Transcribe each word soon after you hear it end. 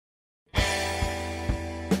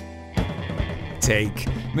Take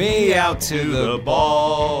me out to the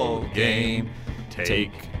ball game.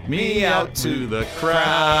 Take me out to the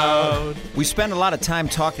crowd. We spend a lot of time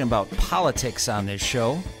talking about politics on this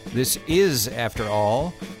show. This is, after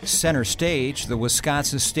all, Center Stage, the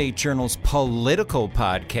Wisconsin State Journal's political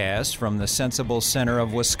podcast from the Sensible Center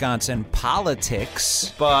of Wisconsin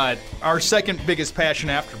Politics. But our second biggest passion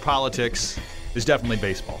after politics is definitely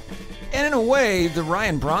baseball. And in a way, the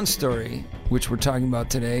Ryan Braun story, which we're talking about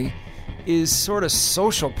today, is sort of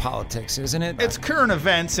social politics, isn't it? It's current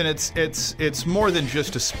events, and it's more than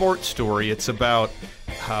just a sports story. It's about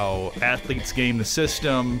how athletes game the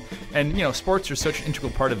system, and sports are such an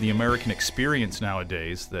integral part of the American experience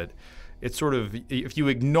nowadays that it's sort of, if you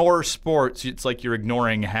ignore sports, it's like you're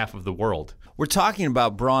ignoring half of the world. We're talking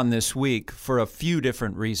about Braun this week for a few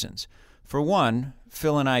different reasons. For one,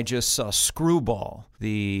 Phil and I just saw Screwball,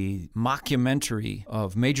 the mockumentary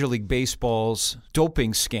of Major League Baseball's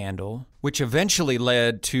doping scandal, which eventually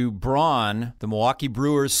led to Braun, the Milwaukee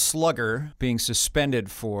Brewers slugger, being suspended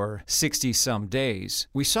for 60-some days.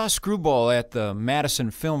 We saw Screwball at the Madison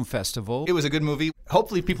Film Festival. It was a good movie.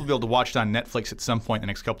 Hopefully people will be able to watch it on Netflix at some point in the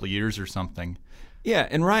next couple of years or something. Yeah,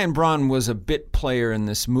 and Ryan Braun was a bit player in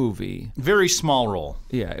this movie. Very small role.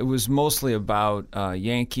 Yeah, it was mostly about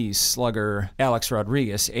Yankees slugger Alex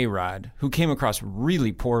Rodriguez, A-Rod, who came across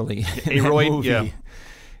really poorly in that movie. Yeah.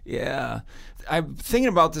 Yeah. I'm thinking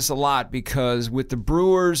about this a lot because with the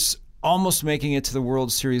Brewers almost making it to the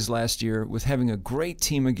World Series last year, with having a great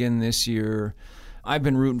team again this year, I've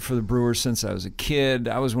been rooting for the Brewers since I was a kid.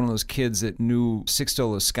 I was one of those kids that knew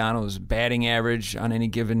Sixto Loscano's batting average on any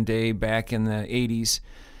given day back in the 80s.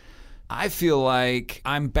 I feel like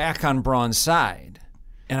I'm back on Braun's side.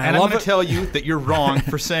 And I'm going to tell you that you're wrong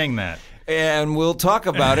for saying that. And we'll talk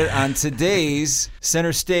about it on today's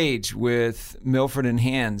Center Stage with Milford and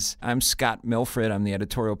Hands. I'm Scott Milford. I'm the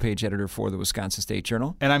editorial page editor for the Wisconsin State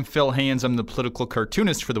Journal. And I'm Phil Hands. I'm the political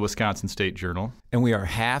cartoonist for the Wisconsin State Journal. And we are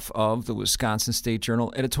half of the Wisconsin State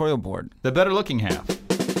Journal editorial board. The better looking half.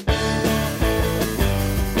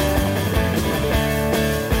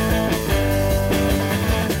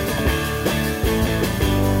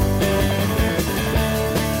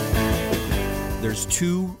 There's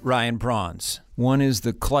two Ryan Brauns. One is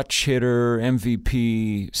the clutch hitter,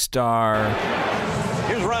 MVP, star.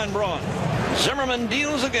 Here's Ryan Braun. Zimmerman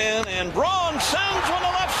deals again, and Braun sends one to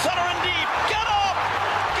left center and deep. Get up!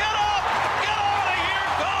 Get up! Get out of here!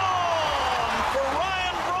 Gone for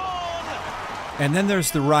Ryan Braun! And then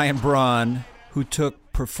there's the Ryan Braun who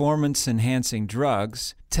took performance-enhancing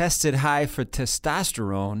drugs, tested high for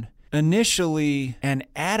testosterone, initially and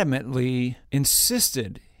adamantly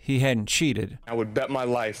insisted he hadn't cheated. I would bet my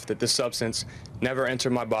life that this substance never entered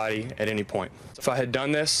my body at any point. If I had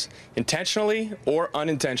done this intentionally or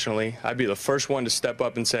unintentionally, I'd be the first one to step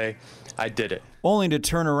up and say, I did it. Only to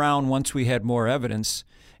turn around once we had more evidence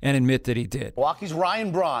and admit that he did. Milwaukee's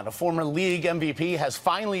Ryan Braun, a former league MVP, has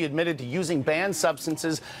finally admitted to using banned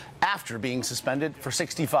substances after being suspended for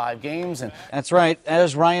 65 games. And that's right. That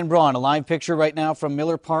is Ryan Braun, a live picture right now from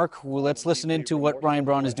Miller Park. Well, let's listen into what Ryan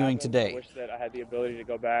Braun is doing today. I wish that I had the ability to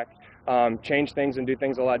go back, change things and do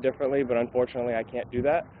things a lot differently, but unfortunately I can't do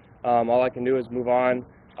that. All I can do is move on,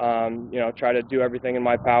 try to do everything in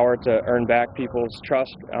my power to earn back people's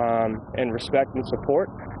trust and respect and support.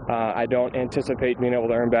 I don't anticipate being able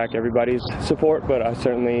to earn back everybody's support, but I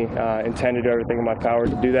certainly intend to do everything in my power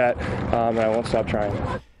to do that, and I won't stop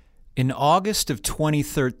trying. In August of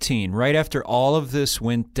 2013, right after all of this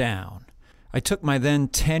went down, I took my then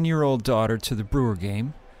 10-year-old daughter to the Brewer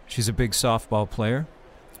game. She's a big softball player.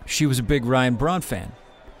 She was a big Ryan Braun fan.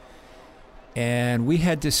 And we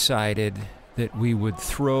had decided that we would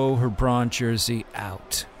throw her Braun jersey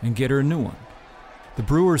out and get her a new one. The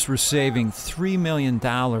Brewers were saving $3 million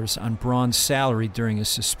on Braun's salary during his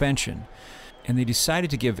suspension, and they decided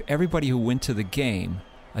to give everybody who went to the game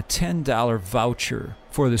a $10 voucher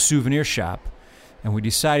for the souvenir shop, and we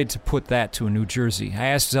decided to put that to a new jersey. I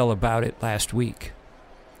asked Zell about it last week.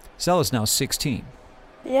 Zell is now 16.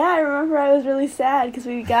 Yeah, I remember I was really sad because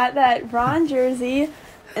we got that Braun jersey,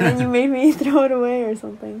 and then you made me throw it away or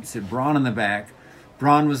something. It said Braun on the back.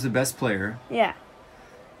 Braun was the best player. Yeah.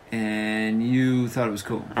 And you thought it was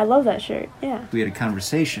cool. I love that shirt, yeah. We had a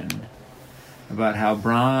conversation about how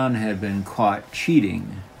Braun had been caught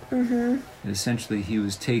cheating. Mm-hmm. Essentially, he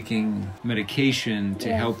was taking medication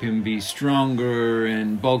to help him be stronger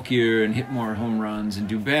and bulkier and hit more home runs and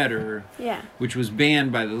do better, which was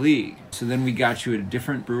banned by the league. So then we got you a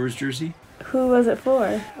different Brewers jersey. Who was it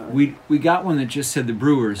for? We got one that just said the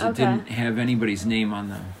Brewers. Okay. It didn't have anybody's name on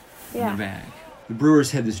the bag. the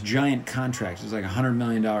Brewers had this giant contract. It was like a $100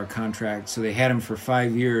 million contract. So they had him for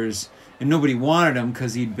 5 years, and nobody wanted him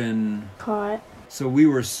because he'd been Caught. So we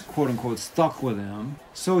were, quote unquote, stuck with him.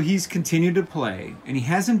 So he's continued to play, and he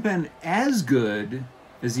hasn't been as good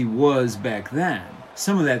as he was back then.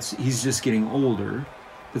 Some of that's he's just getting older,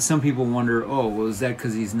 but some people wonder, oh, well, is that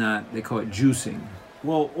because he's not, they call it juicing.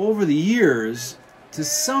 Well, over the years, to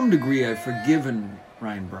some degree, I've forgiven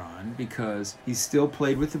Ryan Braun because he's still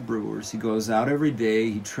played with the Brewers. He goes out every day.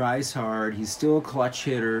 He tries hard. He's still a clutch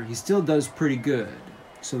hitter. He still does pretty good.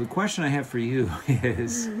 So the question I have for you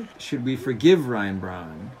is, should we forgive Ryan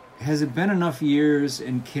Braun? Has it been enough years,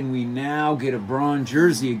 and can we now get a Braun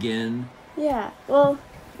jersey again? Yeah, well,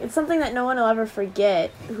 it's something that no one will ever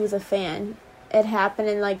forget who's a fan. It happened,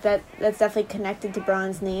 and like that's definitely connected to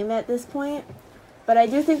Braun's name at this point. But I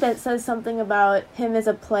do think that says something about him as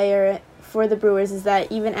a player for the Brewers, is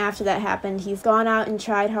that even after that happened, he's gone out and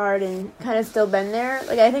tried hard and kind of still been there.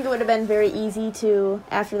 Like, I think it would have been very easy to,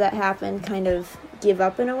 after that happened, kind of give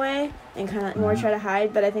up in a way and kind of more try to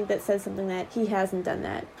hide, but I think that says something that he hasn't done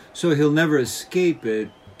that. So he'll never escape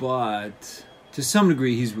it, but to some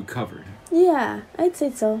degree he's recovered. Yeah, I'd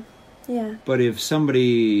say so. Yeah. But if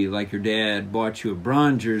somebody like your dad bought you a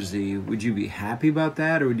Braun jersey, would you be happy about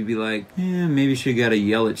that, or would you be like, maybe you should have got a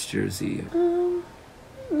Yelich jersey?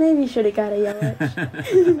 Maybe should have got a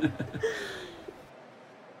Yelich.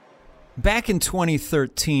 Back in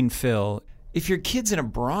 2013, Phil, if your kid's in a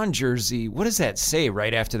Braun jersey, what does that say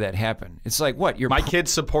right after that happened? It's like, what? My kid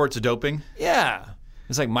supports doping? Yeah.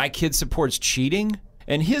 It's like, my kid supports cheating?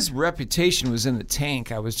 And his reputation was in the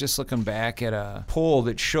tank. I was just looking back at a poll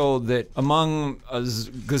that showed that among a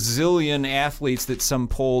gazillion athletes that some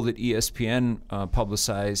poll that ESPN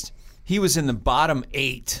publicized, he was in the bottom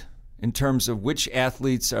 8 in terms of which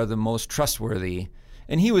athletes are the most trustworthy.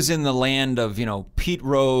 And he was in the land of, Pete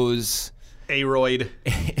Rose, Aroyd,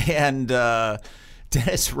 and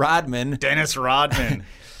Dennis Rodman. Dennis Rodman.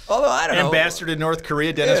 Although, I don't know. Ambassador to North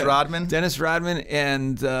Korea, Dennis Rodman. Dennis Rodman,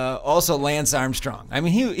 and also Lance Armstrong. I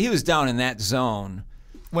mean, he was down in that zone.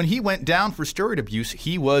 When he went down for steroid abuse,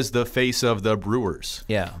 he was the face of the Brewers.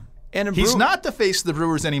 Yeah. And he's not the face of the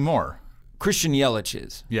Brewers anymore. Christian Yelich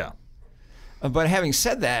is. Yeah. But having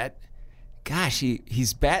said that, gosh,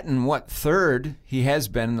 he's batting, third? He has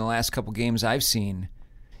been in the last couple games I've seen.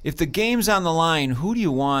 If the game's on the line, who do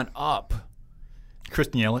you want up?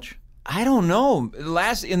 Christian Yelich? I don't know.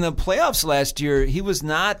 In the playoffs last year, he was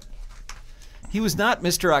not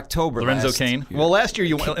Mr. October. Lorenzo Cain? Well, last year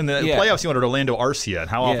in the playoffs you wanted Orlando Arcia.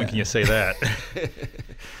 How often can you say that?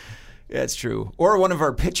 That's true. Or one of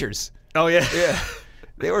our pitchers. Oh yeah. Yeah.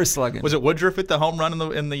 They were slugging. Was it Woodruff at the home run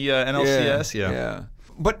in the NLCS? Yeah.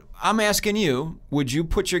 But I'm asking you, would you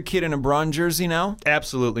put your kid in a Braun jersey now?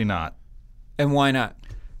 Absolutely not. And why not?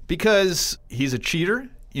 Because he's a cheater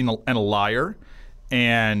and a liar,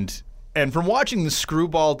 and from watching the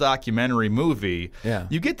Screwball documentary movie,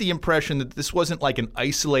 you get the impression that this wasn't like an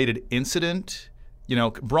isolated incident.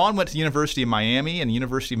 Braun went to the University of Miami, and the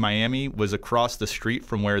University of Miami was across the street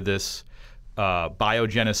from where this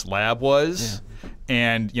Biogenis lab was. Yeah.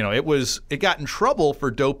 And it got in trouble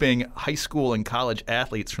for doping high school and college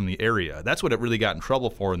athletes from the area. That's what it really got in trouble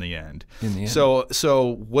for in the end.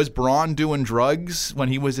 So was Braun doing drugs when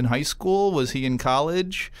he was in high school? Was he in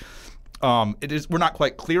college? We're not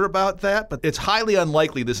quite clear about that, but it's highly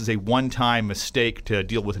unlikely this is a one-time mistake to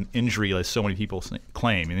deal with an injury, as so many people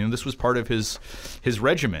claim. This was part of his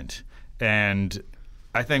regiment, and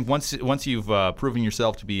I think once you've proven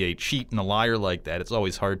yourself to be a cheat and a liar like that, it's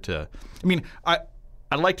always hard to.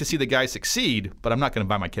 I'd like to see the guy succeed, but I'm not going to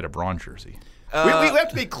buy my kid a Braun jersey. We have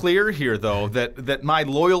to be clear here, though, that my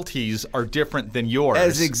loyalties are different than yours.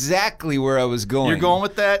 That's exactly where I was going. You're going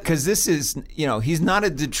with that? Because this is, he's not a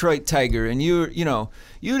Detroit Tiger, and you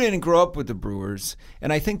didn't grow up with the Brewers,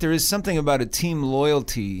 and I think there is something about a team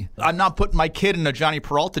loyalty. I'm not putting my kid in a Johnny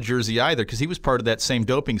Peralta jersey either, because he was part of that same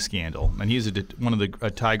doping scandal, and he's one of the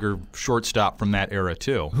Tiger shortstop from that era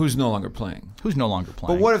too. Who's no longer playing.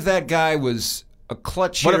 But what if that guy was a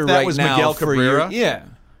clutch hitter right now? What if that was Miguel Cabrera? Yeah.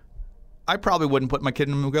 I probably wouldn't put my kid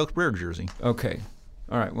in a Miguel Cabrera jersey. Okay.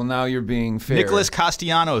 All right. Well, now you're being fair. Nicholas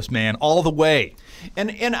Castellanos, man, all the way.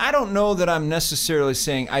 And I don't know that I'm necessarily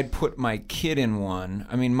saying I'd put my kid in one.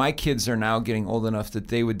 I mean, my kids are now getting old enough that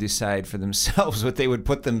they would decide for themselves what they would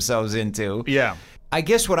put themselves into. Yeah. I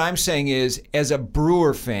guess what I'm saying is, as a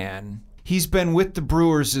Brewer fan, he's been with the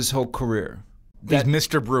Brewers his whole career. He's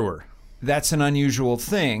Mr. Brewer. That's an unusual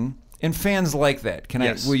thing, and fans like that.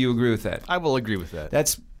 Yes. Will you agree with that? I will agree with that.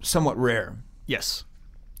 That's somewhat rare. Yes.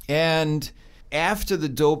 And after the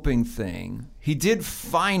doping thing, he did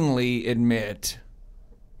finally admit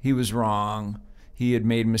he was wrong. he had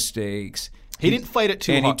made mistakes. He didn't fight it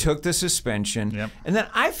too hard. And he took the suspension. Yep. And then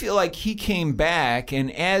I feel like he came back,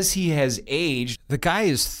 and as he has aged, the guy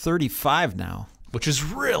is 35 now. Which is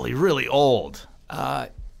really, really old.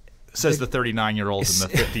 Says the 39-year-old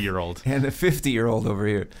and the 50-year-old. And the 50-year-old over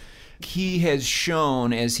here. He has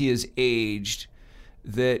shown, as he has aged,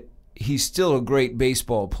 that he's still a great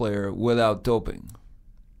baseball player without doping.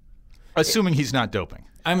 Assuming he's not doping.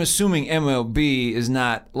 I'm assuming MLB is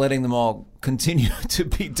not letting them all continue to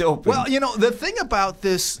be doping. Well, the thing about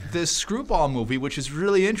this Screwball movie, which is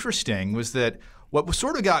really interesting, was that what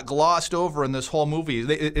sort of got glossed over in this whole movie,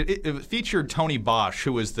 it featured Tony Bosch,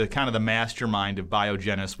 who was the kind of the mastermind of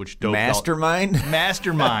Biogenesis, which doped Mastermind?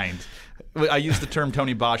 Mastermind. I use the term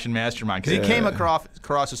Tony Bosch and mastermind because he came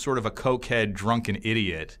across as sort of a cokehead, drunken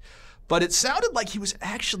idiot. But it sounded like he was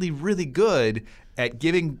actually really good at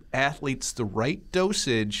giving athletes the right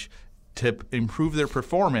dosage to improve their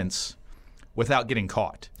performance without getting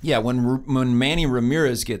caught. Yeah, when Manny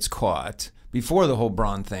Ramirez gets caught, before the whole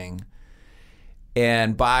Braun thing,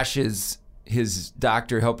 and Bosch is his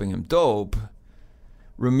doctor helping him dope,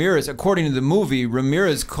 Ramirez, according to the movie,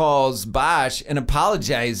 Ramirez calls Bosch and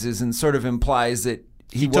apologizes and sort of implies that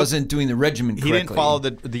he wasn't doing the regimen correctly. He didn't follow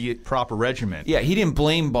the proper regimen. Yeah, he didn't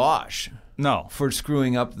blame Bosch. No. For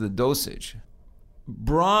screwing up the dosage.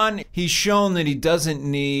 Braun, he's shown that he doesn't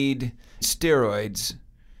need steroids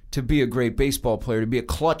to be a great baseball player, to be a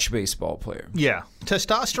clutch baseball player. Yeah.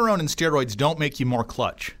 Testosterone and steroids don't make you more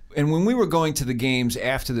clutch. And when we were going to the games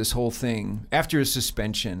after this whole thing, after his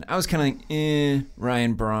suspension, I was kind of like,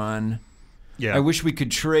 Ryan Braun. Yeah. I wish we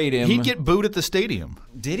could trade him. He'd get booed at the stadium.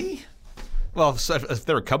 Did he? Well, if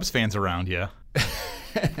there were Cubs fans around, yeah.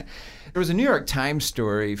 There was a New York Times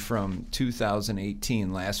story from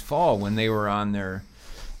 2018, last fall, when they were on their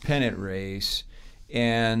pennant race.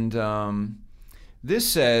 And this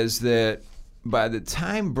says that by the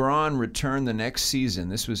time Braun returned the next season,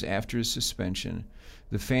 this was after his suspension,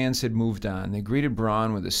 the fans had moved on. They greeted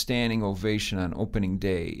Braun with a standing ovation on opening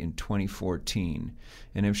day in 2014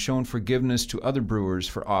 and have shown forgiveness to other Brewers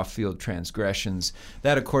for off-field transgressions.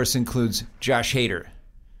 That, of course, includes Josh Hader.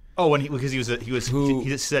 Oh, because he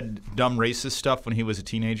said dumb racist stuff when he was a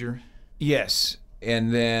teenager? Yes.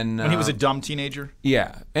 And then when he was a dumb teenager?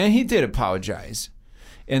 Yeah. And he did apologize.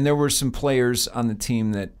 And there were some players on the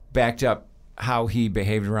team that backed up how he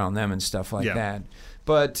behaved around them and stuff like that.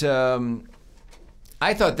 But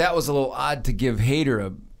I thought that was a little odd to give Hader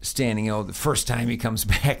a standing O the first time he comes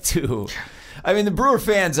back, too. I mean, the Brewer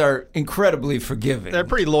fans are incredibly forgiving. They're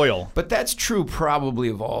pretty loyal. But that's true probably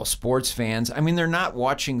of all sports fans. I mean, they're not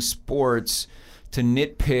watching sports to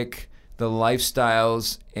nitpick the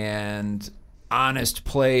lifestyles and honest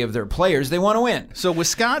play of their players. They want to win. So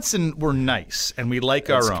Wisconsin, we're nice, and we like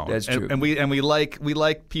our own. That's true. And we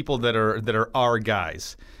like people that are our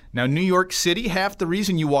guys. Now, New York City, half the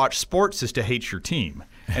reason you watch sports is to hate your team.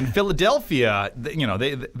 And Philadelphia,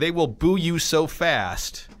 they will boo you so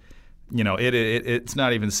fast. It's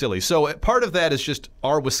not even silly. So part of that is just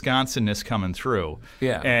our Wisconsinness coming through.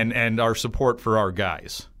 Yeah. And our support for our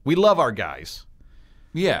guys. We love our guys.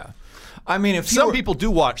 Yeah. I mean, if some people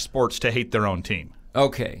do watch sports to hate their own team.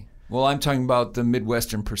 Okay. Well, I'm talking about the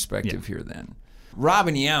Midwestern perspective here then.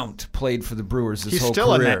 Robin Yount played for the Brewers his whole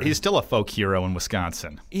career. He's still a folk hero in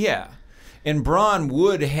Wisconsin. Yeah. And Braun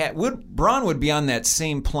would be on that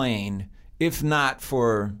same plane if not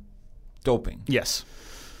for doping. Yes.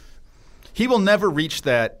 He will never reach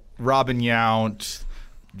that Robin Yount,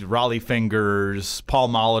 Raleigh Fingers, Paul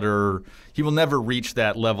Molitor. He will never reach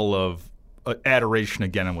that level of adoration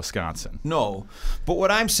again in Wisconsin. No. But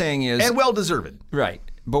what I'm saying is... And well-deserved. Right.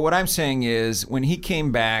 But what I'm saying is when he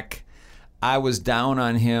came back, I was down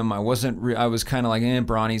on him. I was kind of like,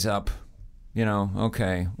 Brawny's up.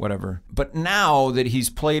 Okay, whatever. But now that he's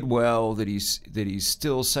played well, that he's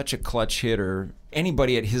still such a clutch hitter,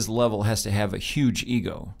 anybody at his level has to have a huge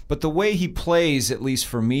ego. But the way he plays, at least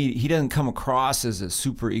for me, he doesn't come across as a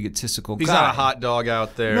super egotistical guy. He's not a hot dog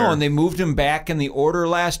out there. No, and they moved him back in the order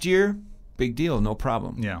last year. Big deal, no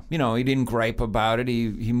problem. Yeah. He didn't gripe about it.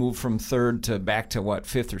 He moved from third to back to,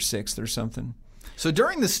 5th or 6th or something. So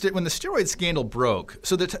during when the steroid scandal broke,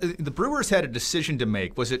 so the Brewers had a decision to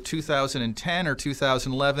make. Was it 2010 or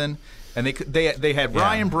 2011? And they had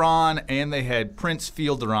Ryan Braun and they had Prince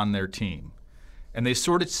Fielder on their team, and they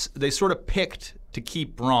sort of picked to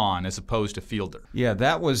keep Braun as opposed to Fielder. Yeah,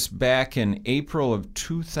 that was back in April of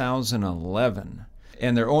 2011.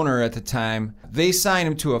 And their owner at the time, they signed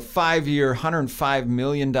him to a 5-year, $105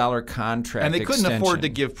 million contract. And they couldn't extension. afford to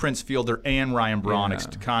give Prince Fielder and Ryan Braun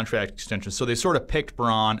contract extensions. So they sort of picked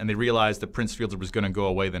Braun, and they realized that Prince Fielder was going to go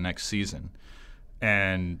away the next season.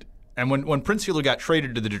 And And when Prince Fielder got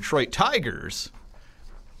traded to the Detroit Tigers,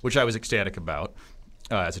 which I was ecstatic about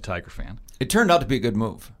as a Tiger fan, It turned out to be a good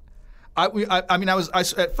move. at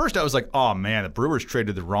first I was like, oh man, the Brewers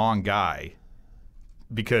traded the wrong guy,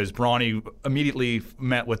 because Bronny immediately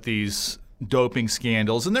met with these doping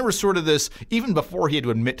scandals, and there was sort of this even before he had to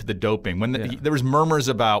admit to the doping, when there was murmurs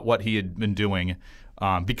about what he had been doing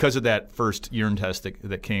because of that first urine test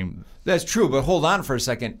that came. That's true, but hold on for a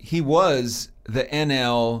second. He was the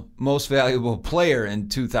NL most valuable player in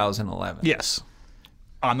 2011. Yes,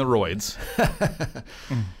 on the roids.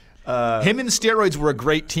 Him and steroids were a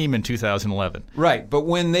great team in 2011. Right, but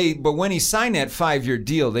when he signed that 5-year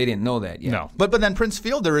deal, they didn't know that yet. No, but then Prince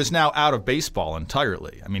Fielder is now out of baseball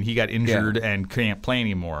entirely. I mean, he got injured and can't play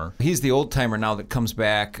anymore. He's the old timer now that comes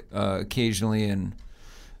back occasionally and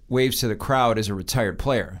waves to the crowd as a retired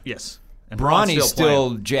player. Yes, and Bronny's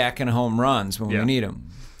still jacking home runs when we need him,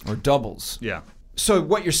 or doubles. Yeah. So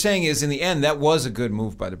what you're saying is, in the end, that was a good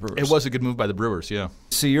move by the Brewers. It was a good move by the Brewers. Yeah.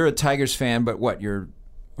 So you're a Tigers fan, but what? You're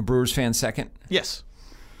a Brewers fan second? Yes.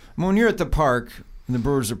 When you're at the park and the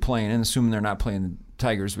Brewers are playing, and assuming they're not playing the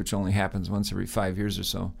Tigers, which only happens once every 5 years or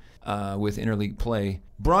so with interleague play,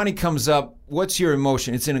 Bronny comes up. What's your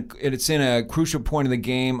emotion? It's in a crucial point of the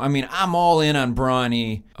game. I mean, I'm all in on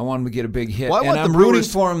Bronny. I want him to get a big hit, well, and I'm rooting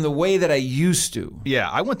for him the way that I used to. Yeah,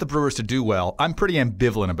 I want the Brewers to do well. I'm pretty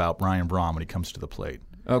ambivalent about Ryan Braun when he comes to the plate.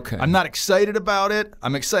 Okay. I'm not excited about it.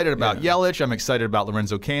 I'm excited about Yelich. I'm excited about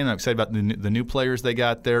Lorenzo Cain. I'm excited about the new players they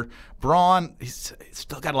got there. Braun, he's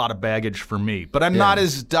still got a lot of baggage for me, but I'm not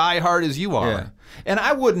as diehard as you are. Yeah. And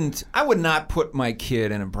I would not put my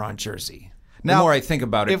kid in a Braun jersey. Now, the more I think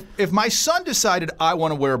about it. If my son decided I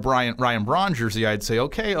want to wear a Ryan Braun jersey, I'd say,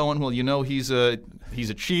 okay, Owen, well, he's a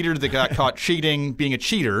cheater that got caught cheating, being a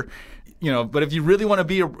cheater. But if you really want to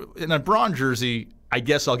be in a Braun jersey, I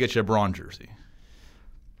guess I'll get you a Braun jersey.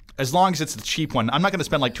 As long as it's the cheap one. I'm not going to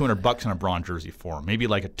spend like $200 on a Braun jersey for him. Maybe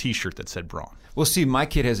like a T-shirt that said Braun. Well, see, my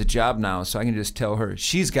kid has a job now, so I can just tell her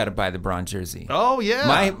she's got to buy the Braun jersey. Oh,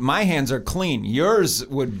 yeah. My hands are clean. Yours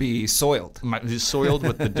would be soiled. Soiled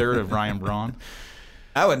with the dirt of Ryan Braun?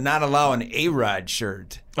 I would not allow an A-Rod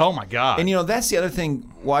shirt. Oh, my God. And, that's the other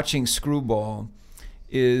thing watching Screwball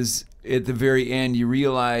is at the very end you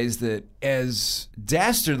realize that as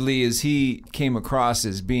dastardly as he came across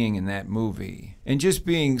as being in that movie, and just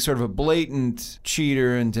being sort of a blatant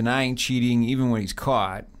cheater and denying cheating even when he's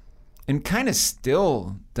caught, and kind of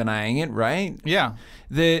still denying it, right? Yeah.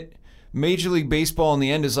 That Major League Baseball in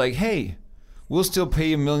the end is like, hey, we'll still pay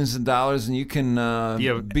you millions of dollars and you can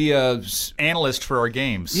be a analyst for our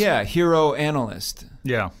games. Yeah, hero analyst.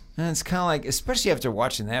 Yeah. And it's kind of like, especially after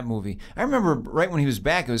watching that movie, I remember right when he was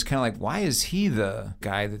back, it was kind of like, why is he the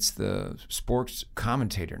guy that's the sports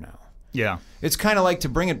commentator now? Yeah. It's kind of like to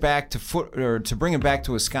bring it back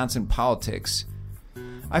to Wisconsin politics.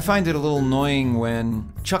 I find it a little annoying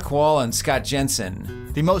when Chuck Wall and Scott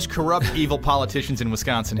Jensen, the most corrupt, evil politicians in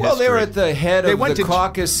Wisconsin history. Well, they were at the head of the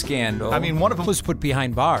caucus scandal. I mean, one of them was put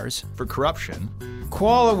behind bars for corruption.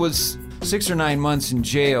 Koala was 6 or 9 months in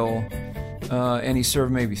jail, and he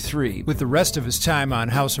served maybe 3. with the rest of his time on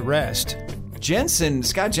house arrest.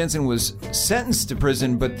 Scott Jensen was sentenced to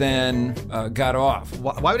prison, but then got off.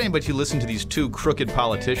 Why would anybody listen to these two crooked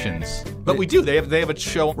politicians? But we do. They have a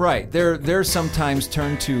show. Right. They're sometimes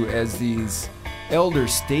turned to as these elder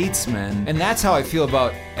statesmen, and that's how I feel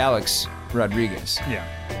about Alex Rodriguez. Yeah.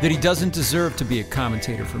 That he doesn't deserve to be a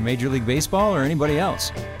commentator for Major League Baseball or anybody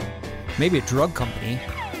else. Maybe a drug company.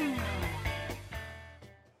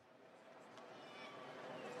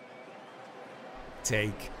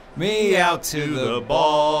 Take me out to the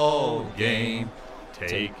ball game.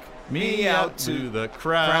 Take me out to the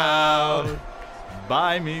crowd.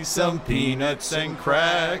 Buy me some peanuts and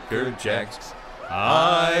Cracker Jacks.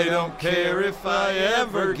 I don't care if I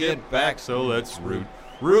ever get back, so let's root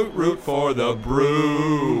for the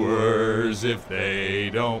Brewers. If they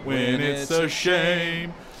don't win, it's a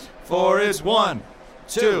shame. For it's 1,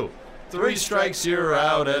 2, 3 strikes, you're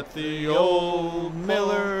out at the old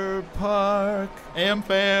Miller Park,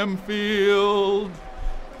 AmFam Field.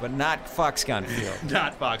 But not Foxconn Field.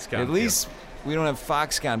 Not Foxconn Field. At least we don't have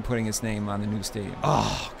Foxconn putting its name on the new stadium.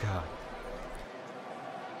 Oh, God.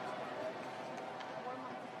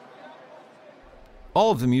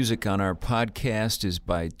 All of the music on our podcast is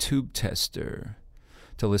by Tube Tester.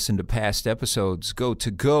 To listen to past episodes, go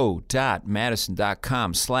to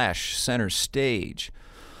go.madison.com/center stage.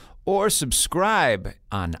 Or subscribe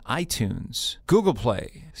on iTunes, Google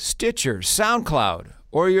Play, Stitcher, SoundCloud,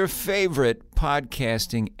 or your favorite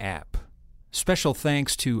podcasting app. Special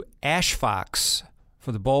thanks to Ash Fox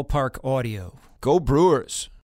for the ballpark audio. Go Brewers!